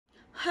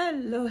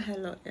Hello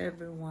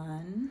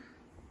everyone.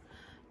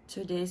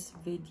 Today's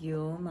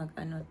video,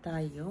 mag-ano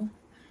tayo,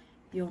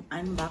 yung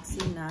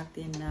unboxing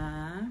natin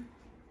na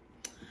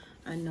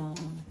ano,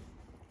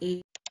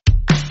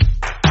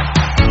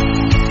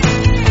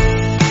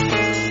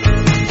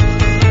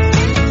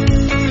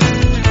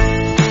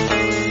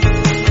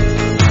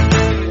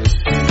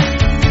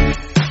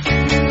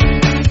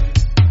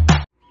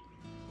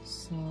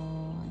 so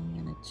I'm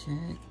gonna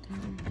check.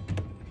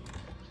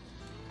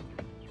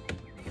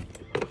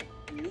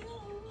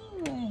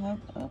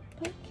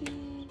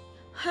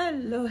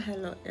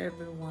 Hello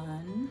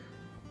everyone.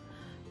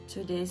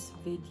 Today's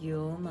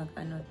video,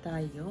 mag-ano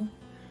tayo,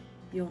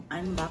 yung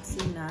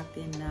unboxing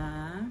natin na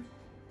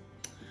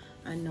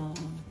ano,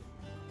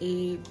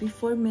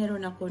 before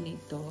meron ako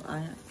nito,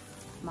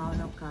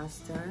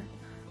 Maunocaster,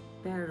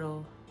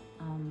 pero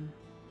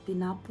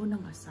tinapo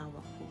ng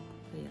asawa ko.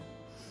 Kaya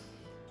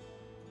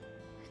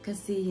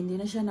kasi hindi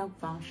na siya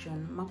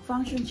nag-function.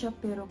 Mag-function siya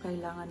pero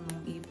kailangan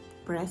mong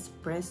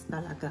i-press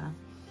talaga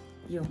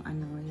yung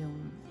ano,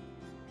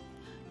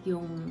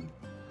 yung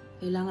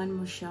kailangan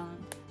mo siyang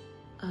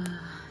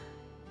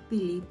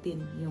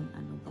pilitin yung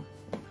ano ba,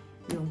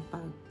 yung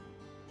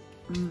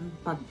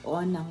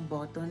pag-on ng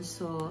button.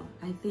 So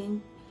I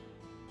think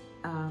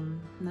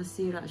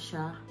nasira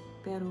siya,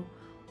 pero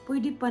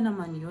pwede pa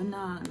naman yun.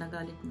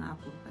 Nagalit na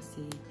ako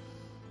kasi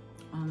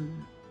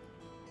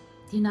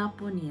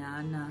tinapon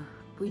niya na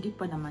pwede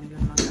pa naman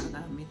yun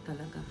magagamit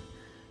talaga.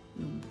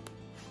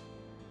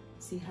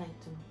 Say hi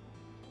to.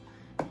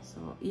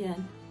 So,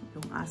 yan.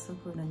 Yung aso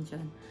ko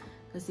nandyan.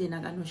 Kasi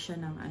nag-ano siya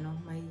ng ano,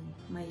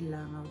 may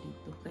langaw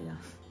dito. Kaya.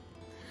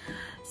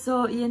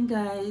 So, yan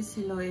guys.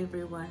 Hello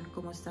everyone.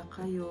 Kumusta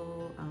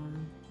kayo?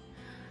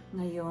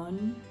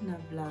 Ngayon na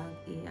vlog,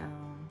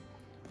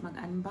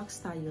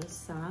 mag-unbox tayo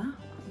sa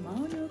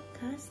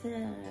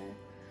Maunocaster.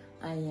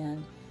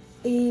 Ayan.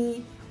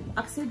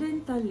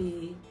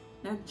 Accidentally,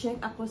 nag-check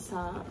ako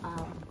sa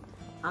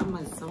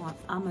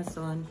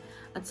Amazon.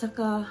 At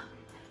saka,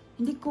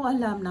 hindi ko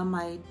alam na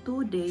may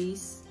 2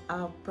 days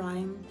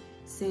Prime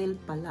sale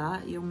pala,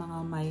 yung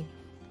mga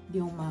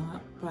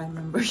Prime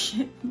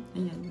membership.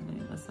 Ayan, yun.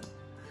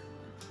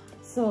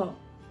 So,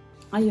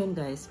 ayun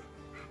guys.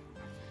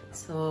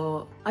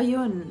 So,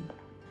 ayun.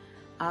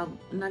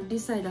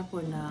 Nag-decide ako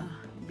na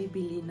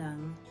bibili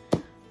ng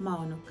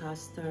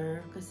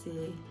Maunocaster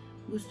kasi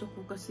gusto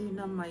ko kasi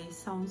na may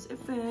sounds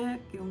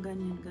effect, yung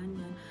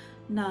ganyan-ganyan.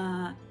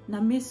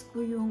 Na-miss ko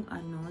yung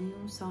ano,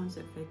 yung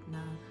sounds effect na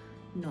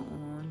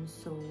noon.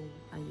 So,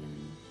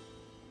 ayan.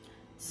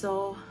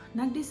 So,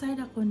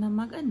 nag-decide ako na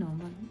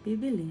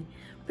magbibili.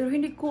 Pero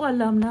hindi ko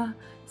alam na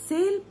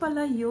sale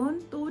pala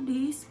yun. 2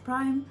 days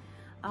Prime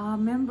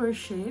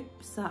membership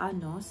sa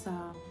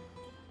sa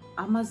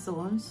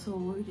Amazon.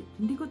 So,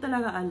 hindi ko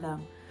talaga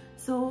alam.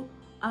 So,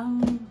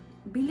 ang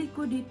bili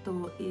ko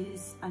dito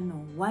is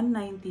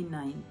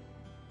 $199.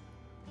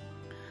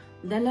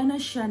 Dala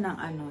na siya ng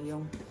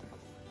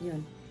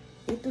yun.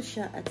 Ito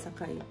siya at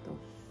saka ito.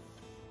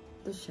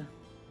 Ito siya.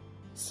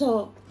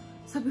 So,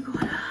 sabi ko,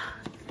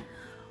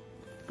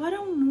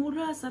 parang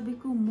mura. Sabi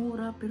ko,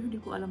 mura. Pero hindi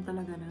ko alam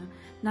talaga na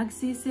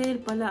nagsisale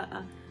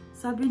pala.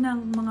 Sabi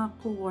ng mga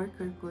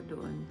co-worker ko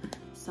doon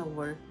sa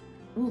work,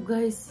 oh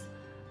guys,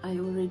 I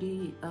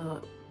already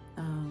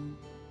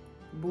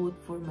bought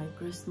for my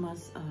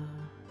Christmas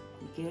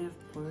gift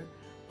for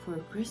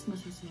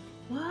Christmas. I said,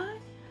 what?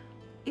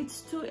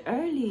 It's too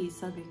early.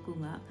 Sabi ko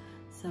nga.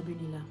 Sabi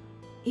nila,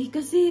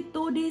 kasi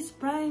 2 days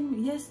Prime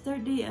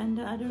yesterday and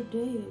the other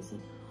day. I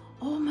said,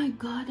 oh my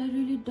God, I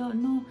really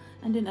don't know.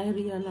 And then I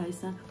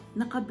realized na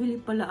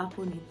nakabili pala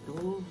ako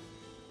nito.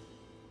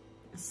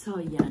 So,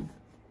 yan.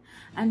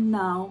 And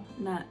now,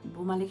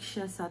 bumalik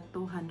siya sa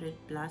 200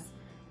 plus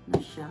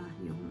na siya,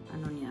 yung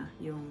niya,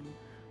 yung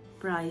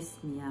price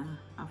niya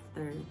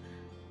after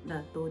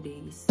the 2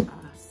 days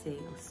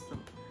sales. So,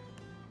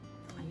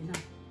 ayun na.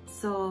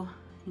 So,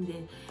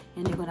 hindi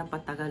ko na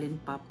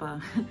patagalin pa.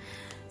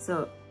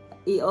 So,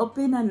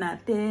 i-open na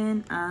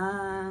natin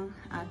ang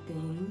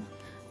ating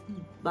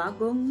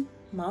bagong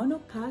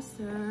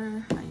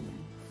Maunocaster.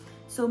 Ayan.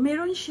 So,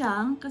 meron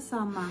siyang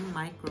kasamang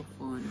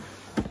microphone.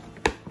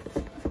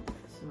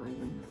 So,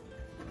 ayun.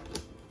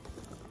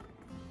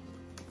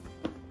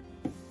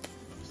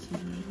 So,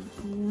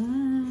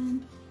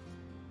 ayan.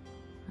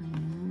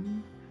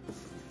 Ayan.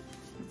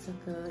 At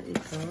saka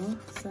ito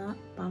sa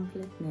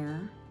pamphlet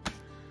niya.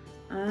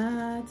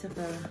 At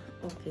saka,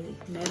 okay,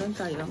 meron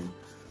tayong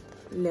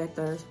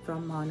letters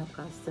from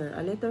Maunocaster.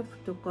 A letter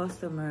to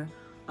customer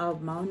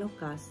of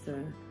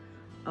Maunocaster.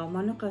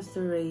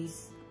 Maunocaster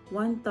raised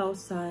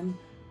 $1,000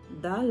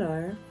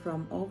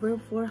 from over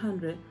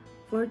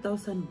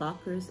 4,000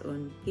 backers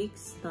on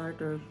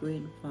Kickstarter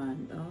Green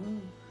Fund. Oh,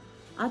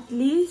 at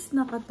least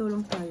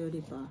nakatulong tayo,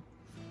 di ba?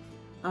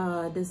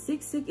 The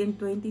Siksik in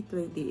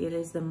 2020, it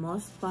is the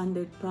most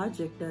funded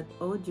project that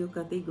audio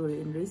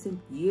category in recent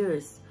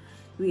years.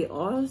 We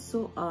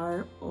also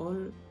are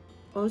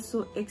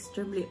also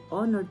extremely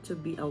honored to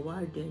be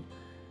awarded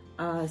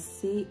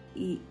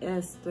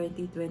CES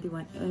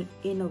 2021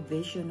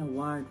 Innovation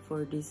Award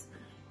for this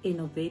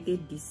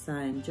innovative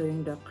design.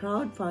 During the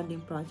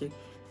crowdfunding project,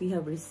 we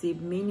have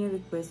received many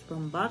requests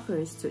from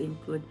backers to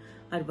include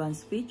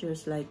advanced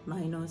features like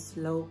minus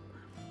low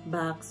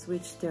back,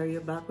 switch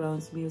stereo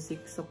backgrounds,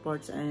 music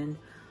supports, and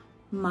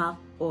Mac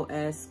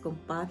OS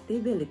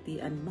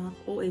compatibility and Mac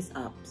OS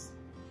apps.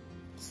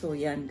 So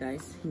yan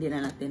guys, hindi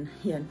na natin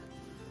yan.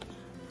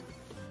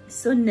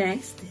 So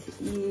next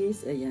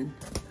is ayan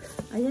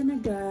na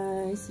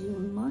guys,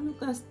 yung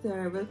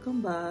Monocaster.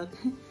 Welcome back.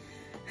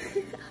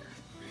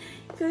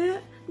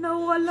 Kaya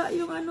nawala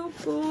yung ano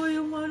ko,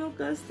 yung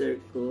Monocaster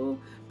ko,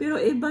 pero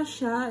iba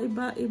siya,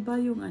 iba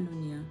yung ano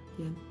niya.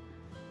 Yan,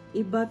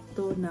 iba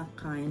to na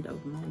kind of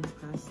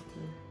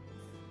Monocaster.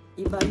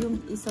 Iba yung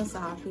isa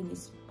sa akin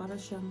is para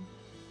siyang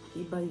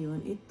iba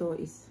yun. Ito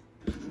is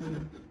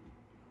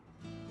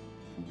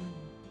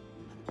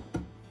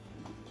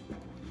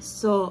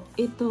so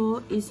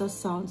ito is a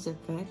sounds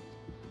effect,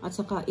 at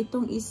saka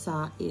itong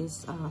isa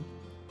is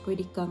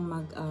pwede kang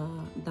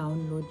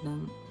mag-download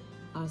ng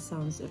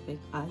sounds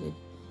effect added.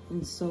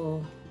 And so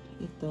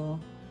ito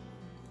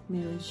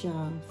meron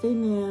siyang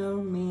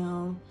female,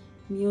 male,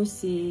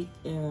 music,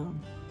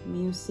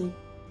 music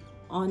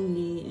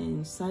only,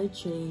 and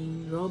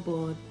sidechain,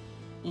 robot,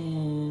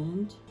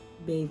 and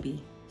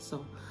baby.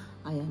 So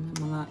ayan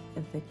ang mga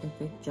effect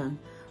dyan.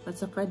 At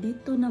saka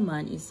dito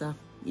naman isa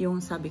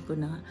yung sabi ko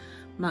na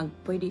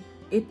pwede,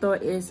 ito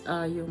is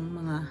yung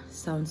mga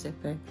sounds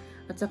effect.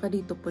 At saka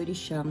dito pwede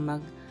siya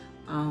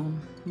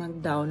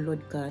mag-download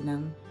ka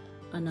ng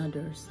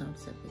another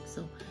sounds effect.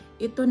 So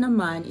ito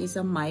naman is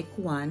a mic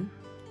 1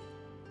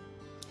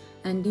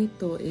 and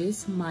dito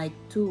is mic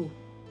 2.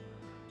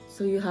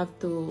 So you have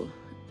to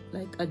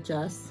like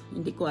adjust,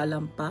 hindi ko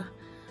alam pa.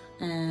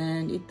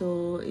 And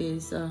ito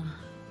is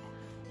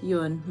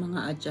yun,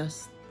 mga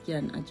adjust.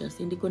 Yan, adjust.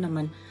 Hindi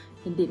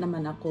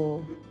naman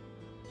ako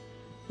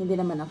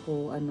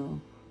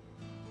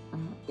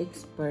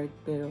expert,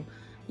 pero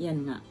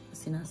yan nga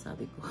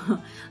sinasabi ko.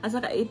 At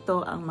saka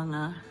ito ang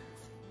mga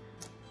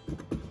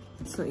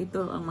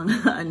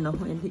ano,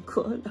 hindi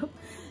ko alam.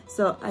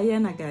 So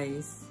ayan na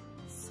guys.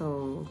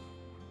 So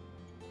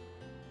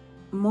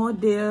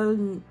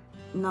model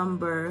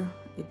number,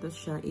 ito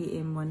siya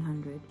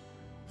EM100.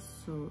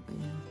 So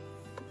ayan,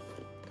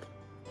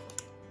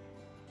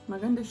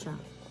 maganda siya.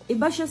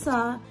 Iba siya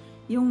sa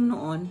yung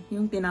noon,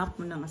 yung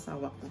tinapon ng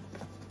asawa ko.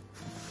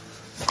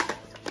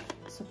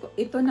 So,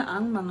 ito na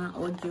ang mga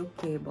audio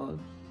cable.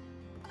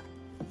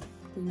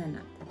 Tingnan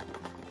natin.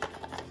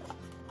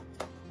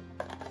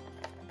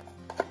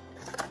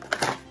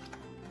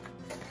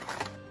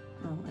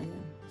 Oh,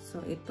 ayan.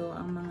 So, ito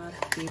ang mga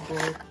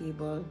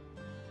cable.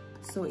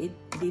 So,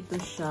 dito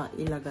siya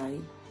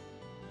ilagay.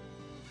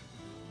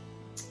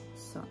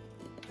 So,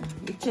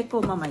 i-check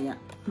ko mamaya.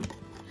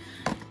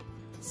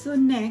 So,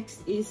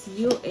 next is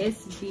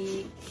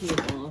USB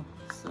cable.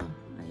 So,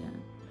 ayan.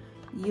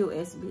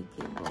 USB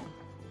cable.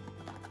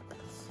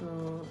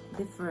 So,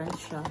 different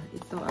siya.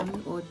 Ito ang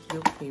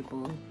audio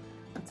cable.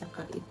 At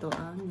saka ito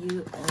ang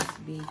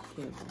USB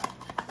cable.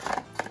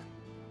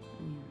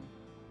 Ayan.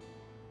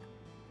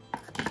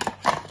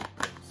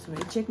 So,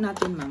 i-check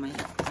natin mamaya.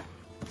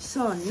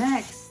 So,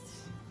 next.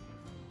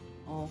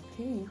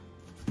 Okay.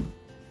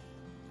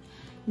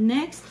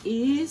 Next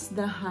is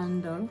the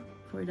handle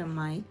for the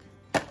mic.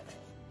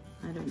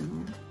 I don't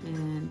know.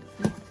 And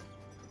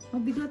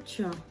mabigat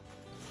siya.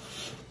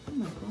 Oh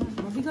my god,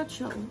 mabigat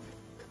siya. Oh.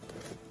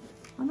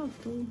 Ano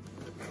to?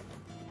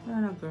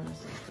 Ano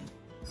girls?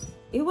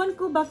 Iwan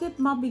ko bakit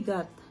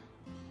mabigat.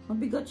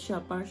 Mabigat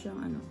siya, para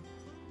siyang ano.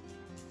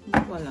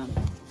 Hindi ko alam.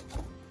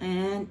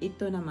 And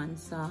ito naman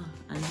sa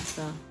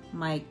sa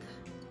mic.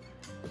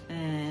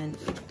 And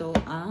ito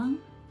ang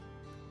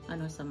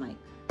sa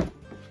mic.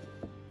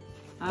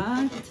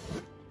 At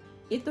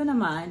ito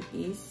naman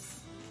is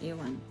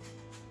ewan.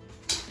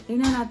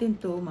 Tingnan natin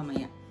to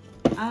mamaya.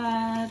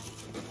 At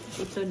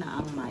ito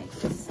na ang mic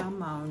sa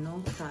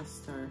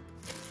Monocaster.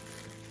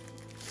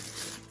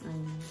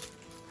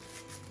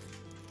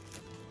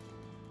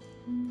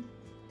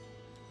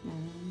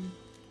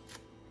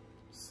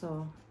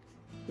 So,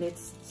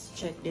 let's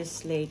check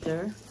this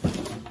later.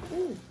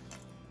 Ooh,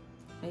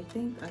 I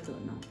think, I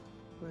don't know.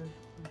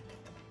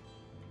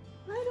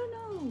 I don't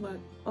know,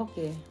 but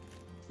okay.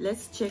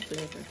 Let's check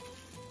later.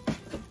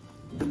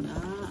 Yan na,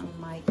 ang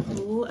mic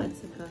 2 at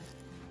saka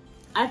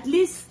at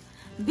least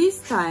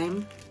this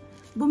time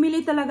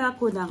bumili talaga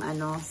ako ng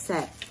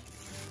set.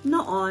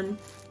 Noon,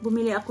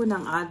 bumili ako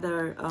ng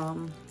other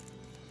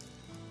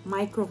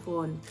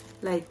microphone.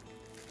 Like,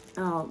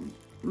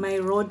 may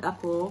Rode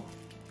ako,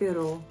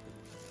 pero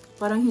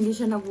parang hindi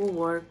siya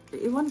nag-work.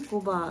 Iwan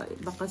ko ba,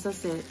 baka sa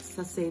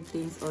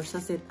settings or sa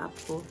setup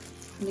ko.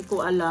 Hindi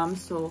ko alam.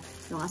 So,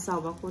 yung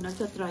asawa ko,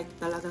 nagsa-try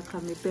talaga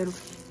kami. Pero,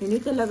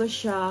 hindi talaga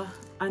siya,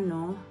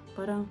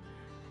 parang,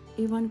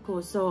 iwan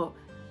ko. So,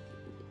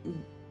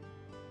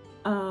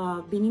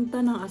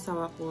 bininta ng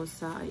asawa ko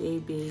sa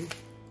eBay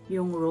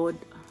yung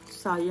Rode.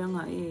 Sayang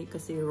nga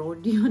kasi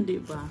Rode yun,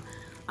 diba?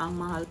 Ang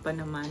mahal pa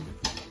naman.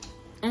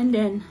 And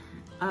then,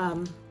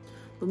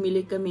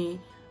 bumili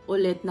kami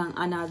ulit ng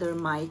another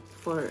mic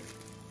for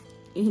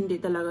hindi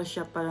talaga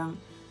siya parang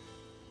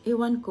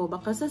ewan ko,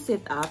 baka sa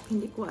setup,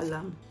 hindi ko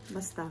alam.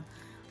 Basta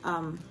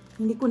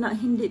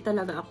hindi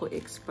talaga ako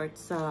expert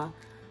sa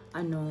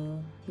ano,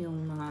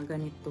 yung mga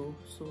ganito.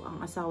 So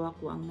ang asawa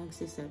ko ang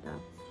nagsi-set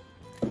up.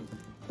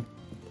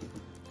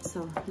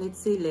 So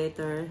let's see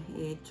later,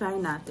 try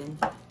natin.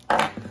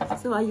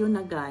 So ayun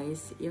na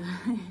guys,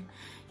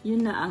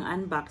 yun na ang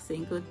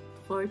unboxing ko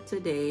for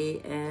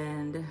today,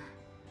 and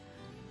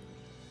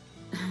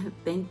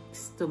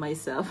thanks to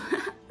myself.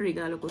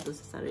 Regalo ko to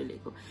sa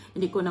sarili ko.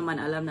 Hindi ko naman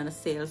alam na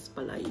sales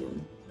pala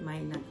yun.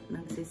 May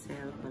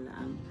nagsisale pala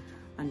ang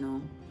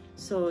ano.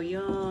 So,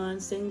 yun.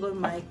 Single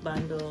mic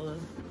bundle.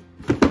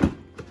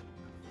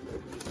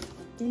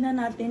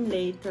 Tingnan natin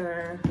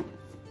later.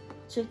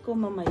 Check ko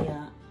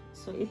mamaya.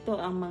 So, ito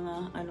ang mga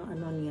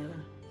ano-ano nila.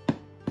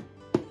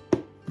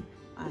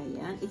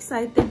 Ayan.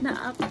 Excited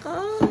na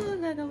ako.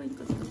 Gagawin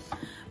ko to.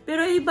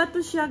 Pero iba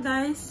to siya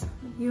guys.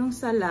 Yung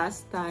sa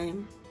last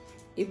time.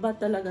 Iba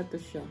talaga to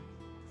siya.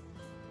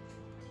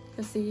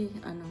 Kasi,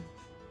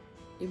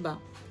 iba.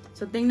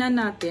 So, tingnan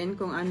natin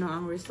kung ano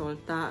ang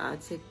resulta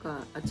at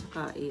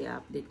saka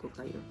i-update ko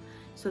kayo.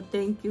 So,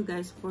 thank you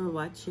guys for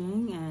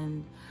watching,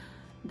 and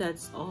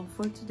that's all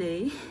for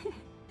today.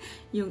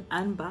 Yung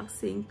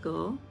unboxing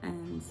ko,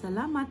 and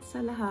salamat sa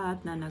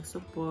lahat na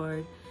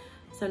nag-support.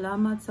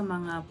 Salamat sa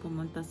mga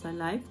pumunta sa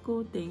live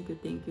ko. Thank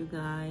you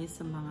guys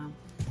sa mga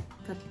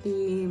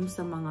ka-team,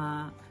 sa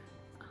mga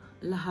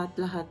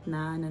lahat-lahat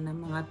na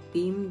mga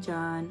team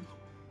dyan.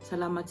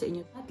 Salamat sa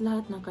inyo. At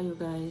lahat na kayo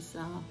guys.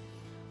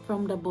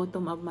 From the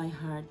bottom of my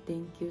heart,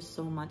 thank you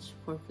so much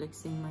for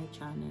flexing my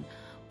channel,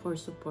 for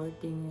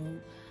supporting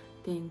it.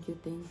 Thank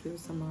you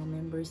sa mga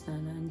members na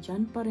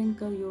nandyan pa rin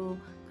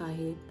kayo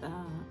kahit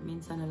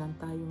minsan na lang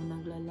tayo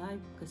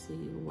nagla-live kasi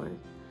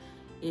work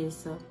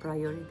is a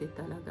priority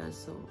talaga.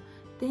 So,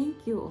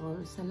 thank you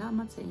all.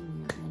 Salamat sa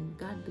inyo, and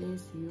God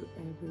bless you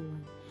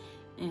everyone.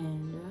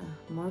 And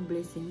more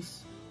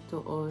blessings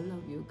to all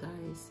of you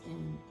guys,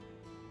 and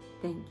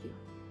thank you.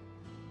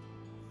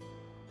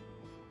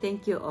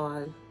 Thank you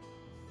all.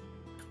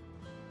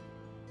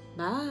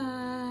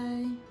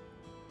 Bye.